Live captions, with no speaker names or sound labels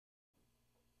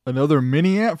Another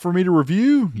mini amp for me to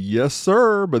review? Yes,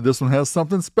 sir, but this one has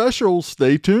something special.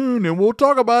 Stay tuned and we'll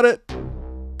talk about it.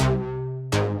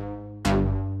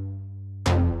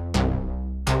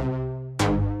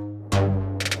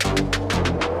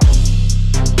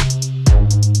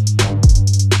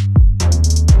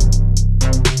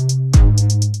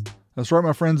 That's right,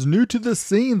 my friends. New to the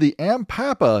scene, the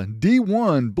Ampapa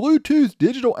D1 Bluetooth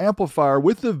digital amplifier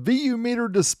with the VU meter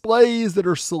displays that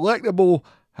are selectable.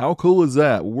 How cool is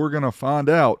that? We're going to find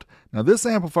out. Now, this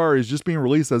amplifier is just being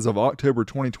released as of October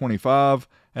 2025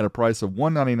 at a price of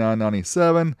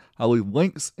 $199.97. I'll leave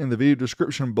links in the video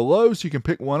description below so you can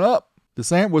pick one up.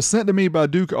 This amp was sent to me by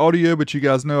Duke Audio, but you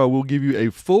guys know I will give you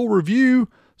a full review.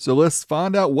 So let's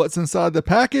find out what's inside the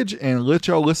package and let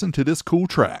y'all listen to this cool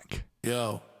track.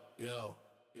 Yo.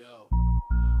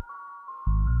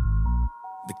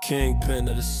 The kingpin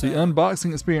of the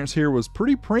unboxing experience here was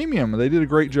pretty premium. They did a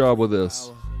great job with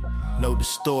this. No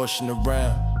distortion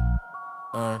around.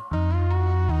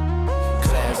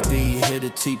 Class D, hit a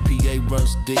TPA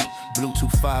runs deep.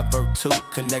 Bluetooth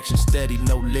 5.2, connection steady,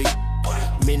 no leak.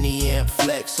 Mini amp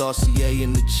flex, RCA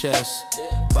in the chest.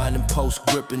 Binding post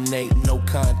grip innate, no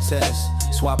contest.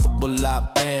 Swappable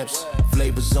op amps,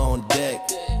 flavors on deck.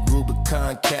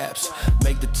 Rubicon caps,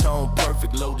 make the tone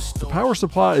perfect, load the power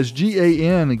supply is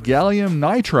GaN gallium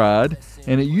nitride,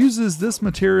 and it uses this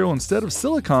material instead of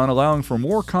silicon, allowing for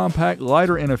more compact,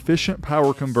 lighter, and efficient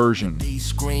power conversion. The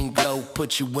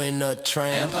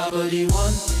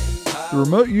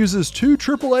remote uses two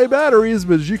AAA batteries,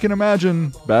 but as you can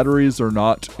imagine, batteries are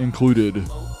not included.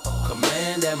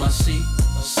 Command at my seat,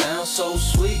 sound so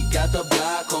sweet, got the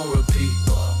block on repeat.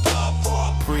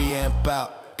 Preamp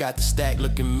out. Got the stack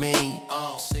looking mean.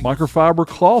 Microfiber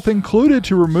cloth included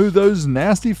to remove those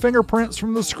nasty fingerprints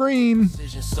from the screen.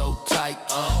 So tight.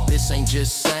 This ain't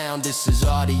just sound, this is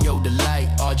audio delight.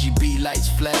 RGB lights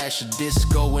flash, a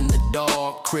disco in the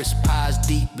dark. Crisp highs,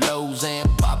 deep lows, and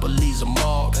Ampapa leaves a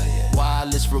mark.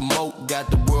 Wireless remote,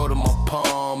 got the world in my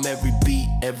palm. Every beat,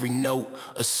 every note,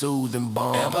 a soothing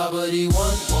balm. Ampapa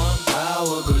D1,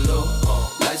 power galore.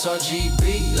 Lights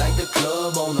RGB, like the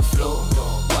club on the floor.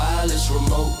 Wireless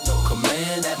remote,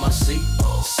 command at my seat.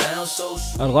 Sound so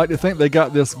sweet. I'd like to think they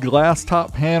got this glass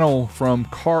top panel from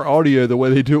Car Audio the way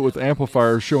they do it with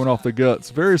amplifiers showing off the guts.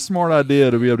 Very smart idea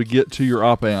to be able to get to your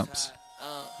op amps.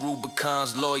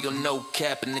 Rubicon's loyal, no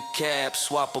cap in the cab.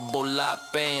 Swappable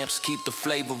op amps, keep the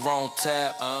flavor on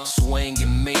tap.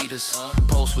 Swinging meters,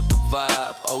 post with the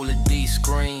vibe. OLED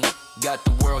screen, got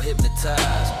the world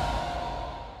hypnotized.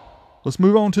 Let's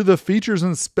move on to the features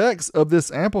and specs of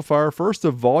this amplifier. First, the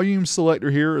volume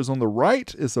selector here is on the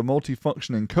right. It's a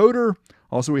multifunction encoder.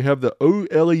 Also, we have the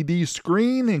OLED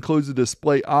screen, includes the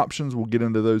display options. We'll get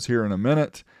into those here in a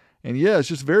minute. And yeah, it's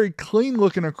just very clean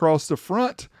looking across the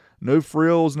front. No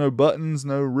frills, no buttons,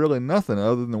 no really nothing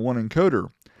other than the one encoder.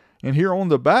 And here on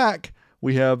the back,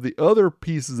 we have the other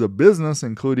pieces of business,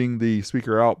 including the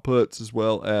speaker outputs as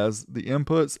well as the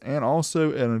inputs, and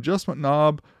also an adjustment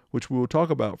knob, which we will talk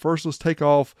about. First, let's take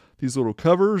off these little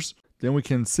covers. Then we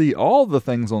can see all the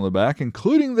things on the back,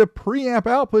 including the preamp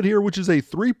output here, which is a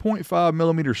 3.5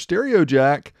 millimeter stereo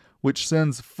jack, which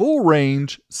sends full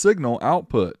range signal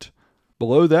output.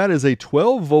 Below that is a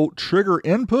 12 volt trigger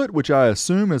input, which I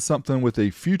assume is something with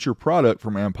a future product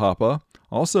from Ampapa.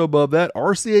 Also above that,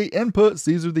 RCA inputs.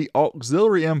 These are the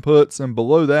auxiliary inputs. And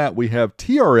below that, we have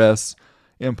TRS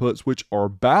inputs, which are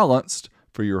balanced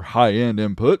for your high-end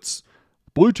inputs.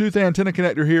 Bluetooth antenna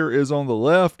connector here is on the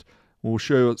left. We'll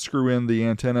screw in the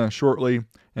antenna shortly.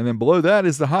 And then below that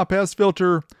is the high-pass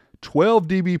filter, 12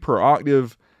 dB per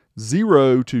octave,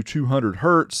 0 to 200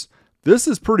 hertz. This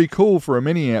is pretty cool for a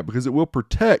mini amp because it will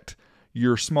protect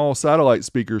your small satellite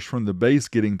speakers from the bass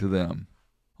getting to them.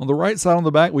 On the right side on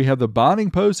the back, we have the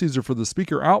binding posts. These are for the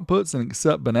speaker outputs and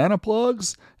accept banana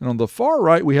plugs. And on the far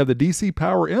right, we have the DC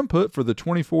power input for the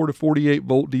 24 to 48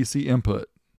 volt DC input.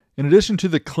 In addition to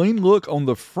the clean look on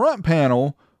the front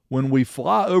panel, when we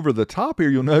fly over the top here,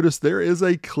 you'll notice there is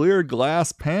a clear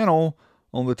glass panel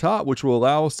on the top, which will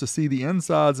allow us to see the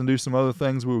insides and do some other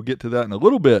things. We will get to that in a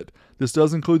little bit. This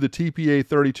does include the TPA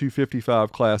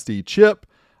 3255 Class D chip.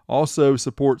 Also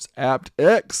supports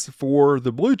aptX for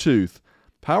the Bluetooth.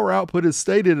 Power output is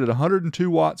stated at 102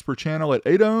 watts per channel at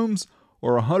 8 ohms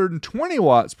or 120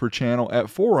 watts per channel at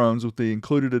 4 ohms with the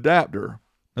included adapter.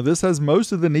 Now this has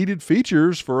most of the needed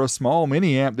features for a small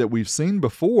mini amp that we've seen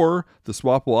before. The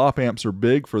swappable op amps are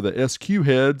big for the SQ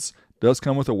heads. It does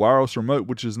come with a wireless remote,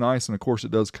 which is nice, and of course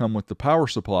it does come with the power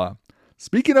supply.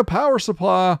 Speaking of power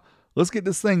supply, let's get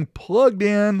this thing plugged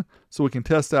in so we can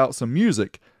test out some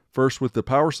music. First with the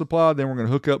power supply, then we're going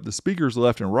to hook up the speakers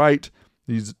left and right,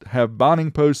 These have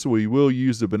binding posts, so we will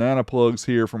use the banana plugs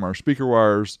here from our speaker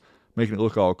wires, making it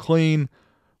look all clean.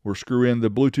 We'll screw in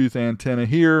the Bluetooth antenna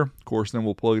here. Of course, then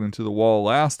we'll plug it into the wall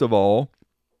last of all.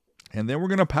 And then we're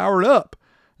going to power it up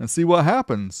and see what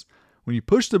happens. When you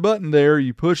push the button there,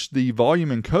 you push the volume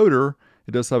encoder.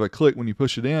 It does have a click when you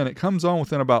push it in. It comes on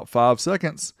within about 5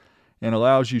 seconds and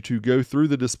allows you to go through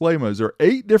the display modes. There are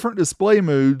 8 different display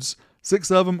modes.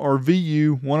 6 of them are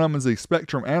VU. One of them is a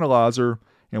spectrum analyzer,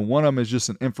 and one of them is just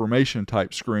an information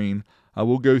type screen. I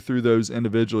will go through those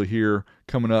individually here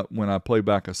coming up when I play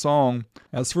back a song.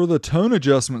 As for the tone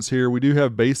adjustments here, we do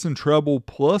have bass and treble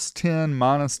plus 10,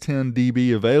 minus 10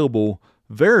 dB available,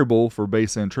 variable for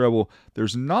bass and treble.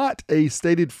 There's not a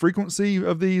stated frequency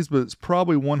of these, but it's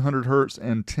probably 100 Hertz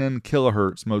and 10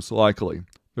 kilohertz most likely.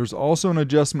 There's also an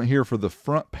adjustment here for the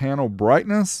front panel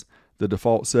brightness. The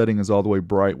default setting is all the way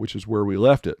bright, which is where we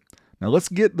left it. Now let's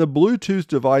get the Bluetooth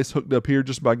device hooked up here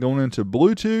just by going into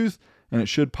Bluetooth, and it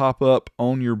should pop up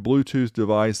on your Bluetooth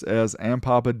device as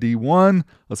Ampapa D1.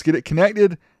 Let's get it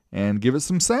connected and give it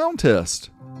some sound test.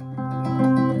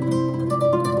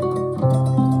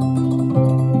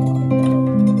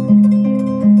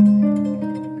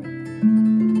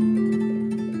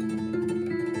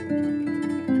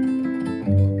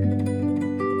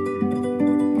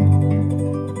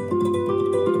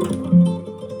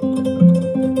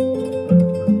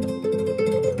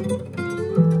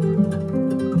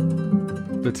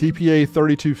 The TPA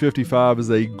 3255 is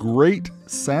a great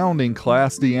sounding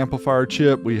Class D amplifier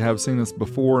chip. We have seen this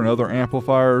before in other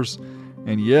amplifiers.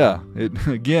 And yeah, it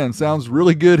again sounds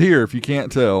really good here if you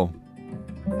can't tell.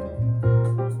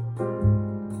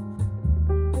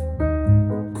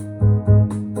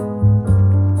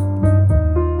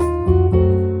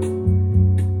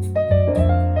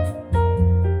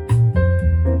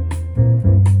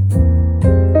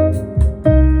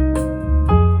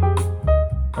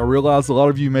 I realize a lot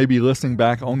of you may be listening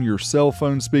back on your cell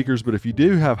phone speakers, but if you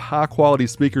do have high quality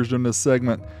speakers during this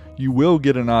segment, you will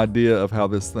get an idea of how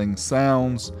this thing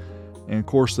sounds. And of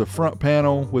course the front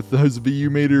panel with those VU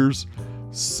meters,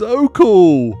 so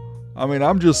cool. I mean,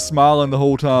 I'm just smiling the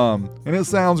whole time, and it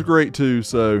sounds great too,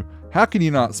 so how can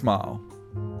you not smile?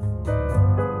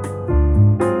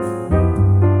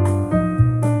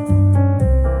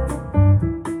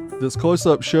 This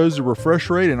close-up shows the refresh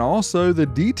rate and also the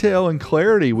detail and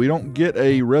clarity. We don't get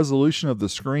a resolution of the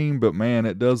screen, but man,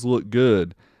 it does look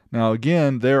good. Now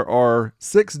again, there are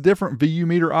 6 different VU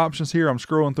meter options here. I'm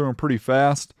scrolling through them pretty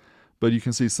fast, but you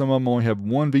can see some of them only have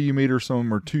 1 VU meter, some of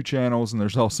them are 2 channels, and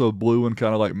there's also a blue one,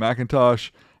 kind of like Macintosh.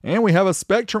 And we have a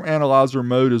spectrum analyzer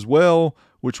mode as well,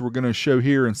 which we're going to show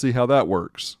here and see how that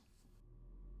works.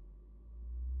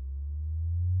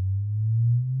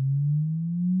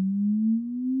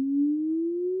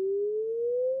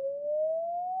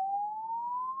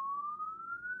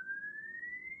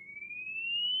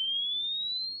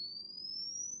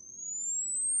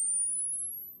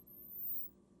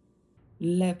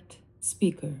 Left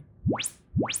speaker,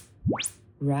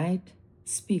 right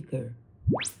speaker.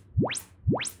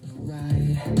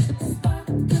 Right,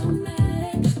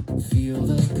 automatic, feel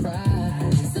the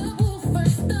pride. Subwoofer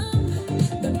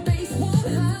Thump, the bass won't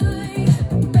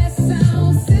hide. Best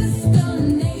sound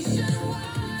system nationwide.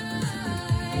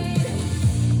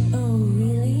 Oh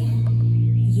really?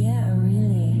 Yeah,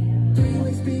 really.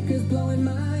 3-way speakers blowing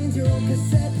minds. Your old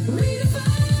cassette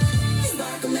redefined.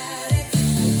 Spark-o-matic,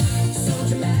 so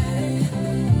dramatic.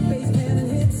 Bass pan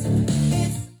and hits.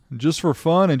 Just for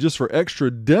fun and just for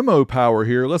extra demo power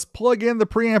here, let's plug in the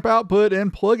preamp output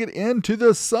and plug it into the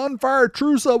Sunfire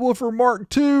True Subwoofer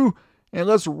Mark II, and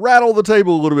let's rattle the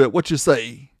table a little bit. What you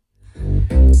say?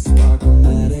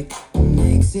 Spark-o-matic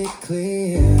makes it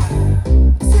clear.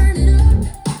 Turn it up,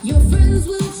 your friends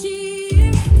will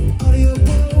cheer. Audio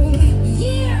gold,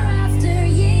 year after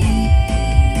year.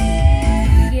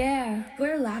 Yeah,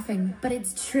 we're laughing, but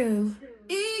it's true.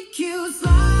 EQ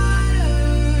sliders,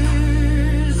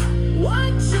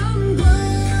 watch them glow.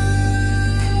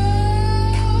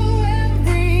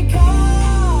 Every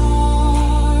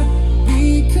car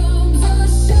becomes a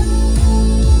show.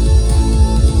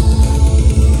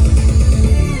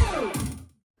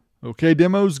 Okay,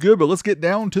 demo's good, but let's get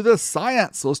down to the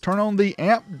science. Let's turn on the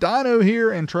amp dyno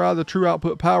here and try the true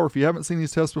output power. If you haven't seen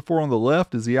these tests before, on the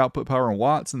left is the output power in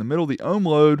watts. In the middle, the ohm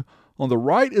load. On the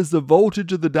right is the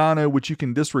voltage of the dyno, which you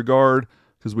can disregard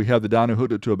because we have the dyno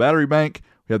hooked up to a battery bank.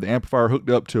 We have the amplifier hooked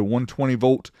up to 120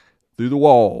 volt through the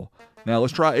wall. Now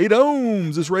let's try 8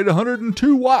 ohms. It's rated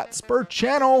 102 watts per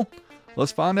channel.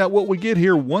 Let's find out what we get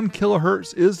here. 1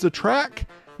 kilohertz is the track.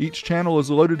 Each channel is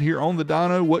loaded here on the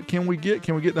dyno. What can we get?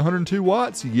 Can we get the 102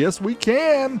 watts? Yes, we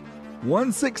can.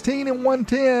 116 and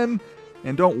 110.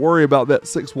 And don't worry about that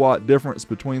 6 watt difference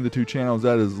between the two channels.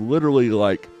 That is literally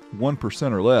like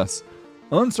 1% or less.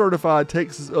 Uncertified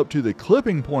takes us up to the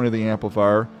clipping point of the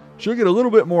amplifier. Should get a little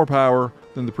bit more power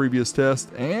than the previous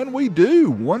test, and we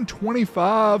do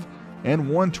 125 and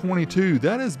 122.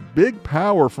 That is big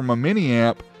power from a mini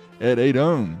amp at 8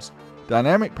 ohms.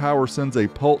 Dynamic power sends a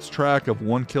pulse track of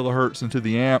 1 kilohertz into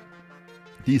the amp.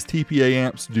 These TPA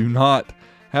amps do not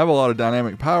have a lot of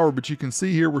dynamic power, but you can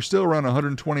see here we're still around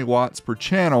 120 watts per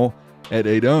channel at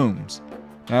 8 ohms.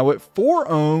 Now at 4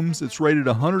 ohms, it's rated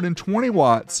 120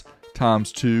 watts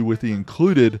times 2 with the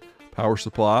included power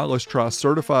supply. Let's try a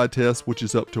certified test, which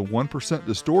is up to 1%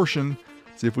 distortion.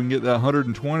 See if we can get that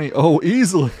 120. Oh,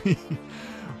 easily.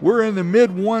 We're in the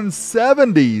mid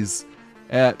 170s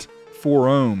at 4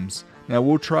 ohms. Now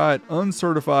we'll try it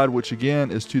uncertified, which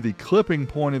again is to the clipping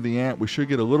point of the amp. We should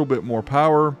get a little bit more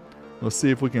power. Let's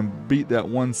see if we can beat that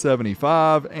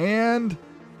 175. And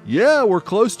yeah, we're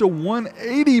close to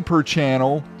 180 per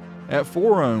channel at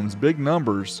 4 ohms. Big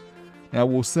numbers. Now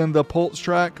we'll send the pulse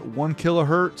track 1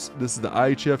 kilohertz. This is the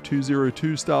IHF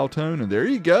 202 style tone, and there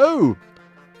you go.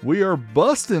 We are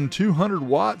busting 200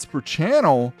 watts per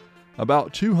channel,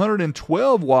 about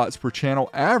 212 watts per channel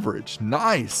average.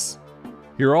 Nice.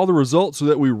 Here are all the results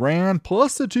that we ran,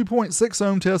 plus the 2.6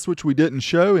 ohm test, which we didn't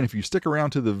show. And if you stick around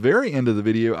to the very end of the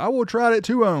video, I will try it at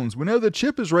 2 ohms. We know the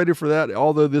chip is rated for that,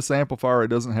 although this amplifier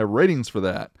doesn't have ratings for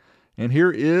that. And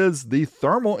here is the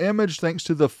thermal image thanks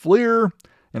to the FLIR.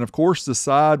 And of course, the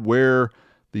side where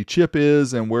the chip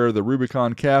is and where the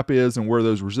Rubicon cap is and where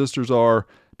those resistors are,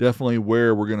 definitely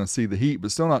where we're going to see the heat,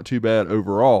 but still not too bad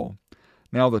overall.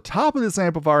 Now, the top of this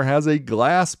amplifier has a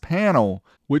glass panel,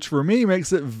 which for me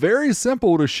makes it very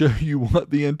simple to show you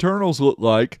what the internals look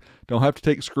like. Don't have to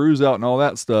take screws out and all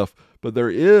that stuff. But there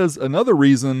is another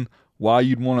reason why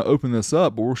you'd want to open this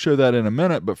up, but we'll show that in a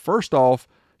minute. But first off,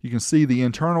 you can see the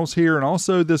internals here, and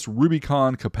also this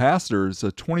Rubicon capacitor. It's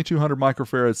a 2200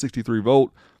 microfarad 63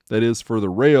 volt. That is for the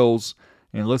rails.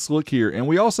 And let's look here. And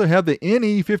we also have the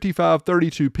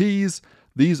NE5532Ps.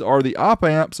 These are the op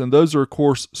amps, and those are of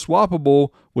course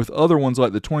swappable with other ones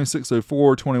like the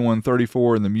 2604,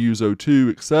 2134, and the Muse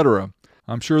 02, etc.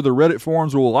 I'm sure the Reddit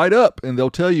forums will light up and they'll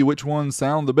tell you which ones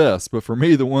sound the best, but for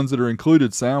me, the ones that are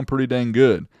included sound pretty dang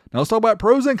good. Now let's talk about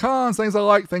pros and cons, things I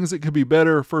like, things that could be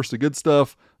better. First, the good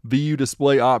stuff. VU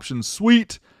display options,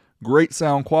 sweet. Great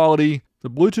sound quality. The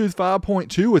Bluetooth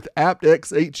 5.2 with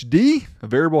aptX HD, a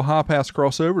variable high-pass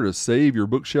crossover to save your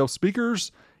bookshelf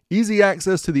speakers. Easy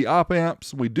access to the op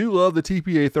amps. We do love the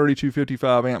TPA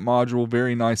 3255 amp module,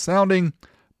 very nice sounding.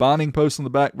 Binding post on the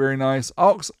back, very nice.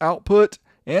 Aux output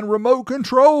and remote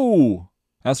control.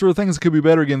 As for the things that could be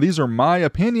better, again, these are my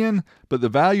opinion, but the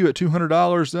value at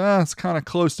 $200, it's kind of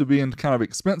close to being kind of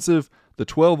expensive. The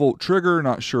 12-volt trigger,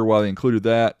 not sure why they included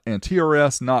that. And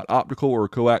TRS, not optical or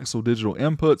coaxial digital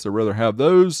inputs. I'd rather have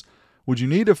those. Would you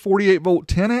need a 48-volt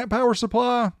 10-amp power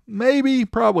supply? Maybe,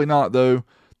 probably not, though.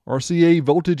 RCA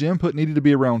voltage input needed to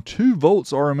be around 2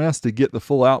 volts RMS to get the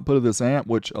full output of this amp,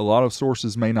 which a lot of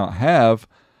sources may not have.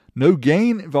 No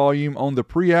gain volume on the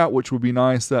pre-out, which would be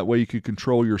nice. That way you could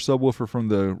control your subwoofer from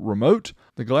the remote.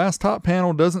 The glass top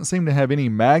panel doesn't seem to have any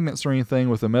magnets or anything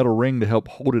with a metal ring to help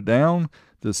hold it down.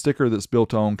 The sticker that's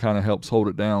built on kind of helps hold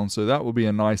it down, so that would be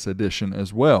a nice addition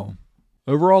as well.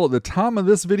 Overall, at the time of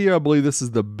this video, I believe this is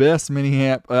the best mini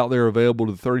amp out there available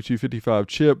to the 3255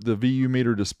 chip. The VU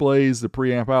meter displays, the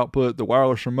preamp output, the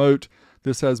wireless remote.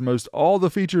 This has most all the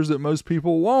features that most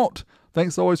people want.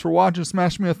 Thanks always for watching.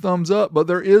 Smash me a thumbs up, but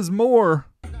there is more.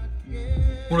 I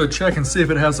want to check and see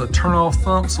if it has a turn off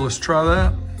thump, so let's try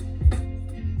that.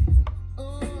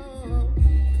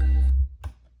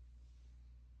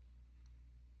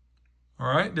 All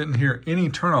right, didn't hear any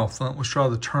turn off thump. Let's try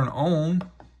the turn on.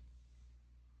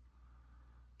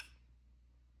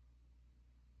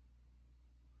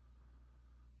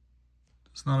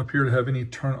 Does not appear to have any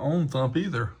turn on thump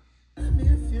either.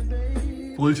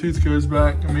 Bluetooth goes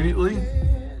back immediately.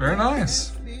 Very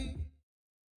nice.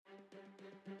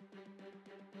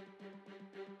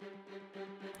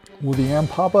 Will the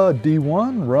Ampapa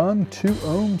D1 run 2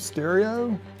 ohm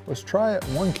stereo? Let's try it,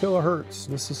 1 kilohertz.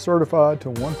 This is certified to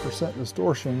 1%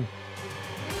 distortion.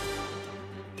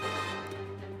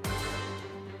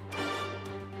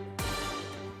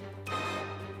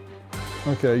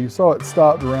 Okay, you saw it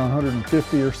stopped around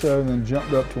 150 or so and then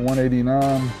jumped up to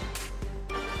 189.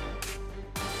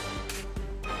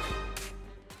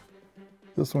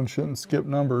 This one shouldn't skip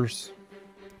numbers.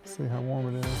 Let's see how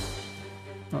warm it is.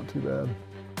 Not too bad.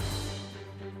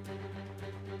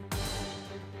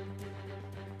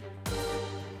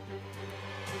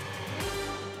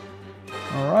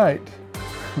 All right.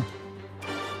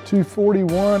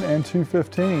 241 and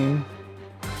 215.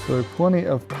 So plenty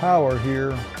of power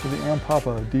here for the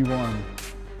Ampapa D1.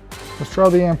 Let's try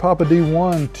the Ampapa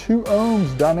D1, 2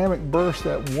 ohms dynamic burst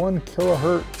at 1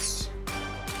 kilohertz.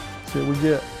 See what we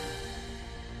get.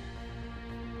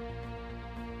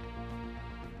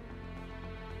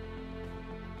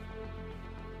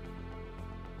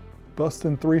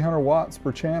 Busting 300 watts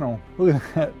per channel. Look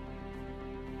at that.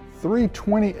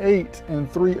 328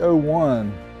 and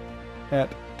 301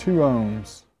 at 2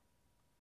 ohms.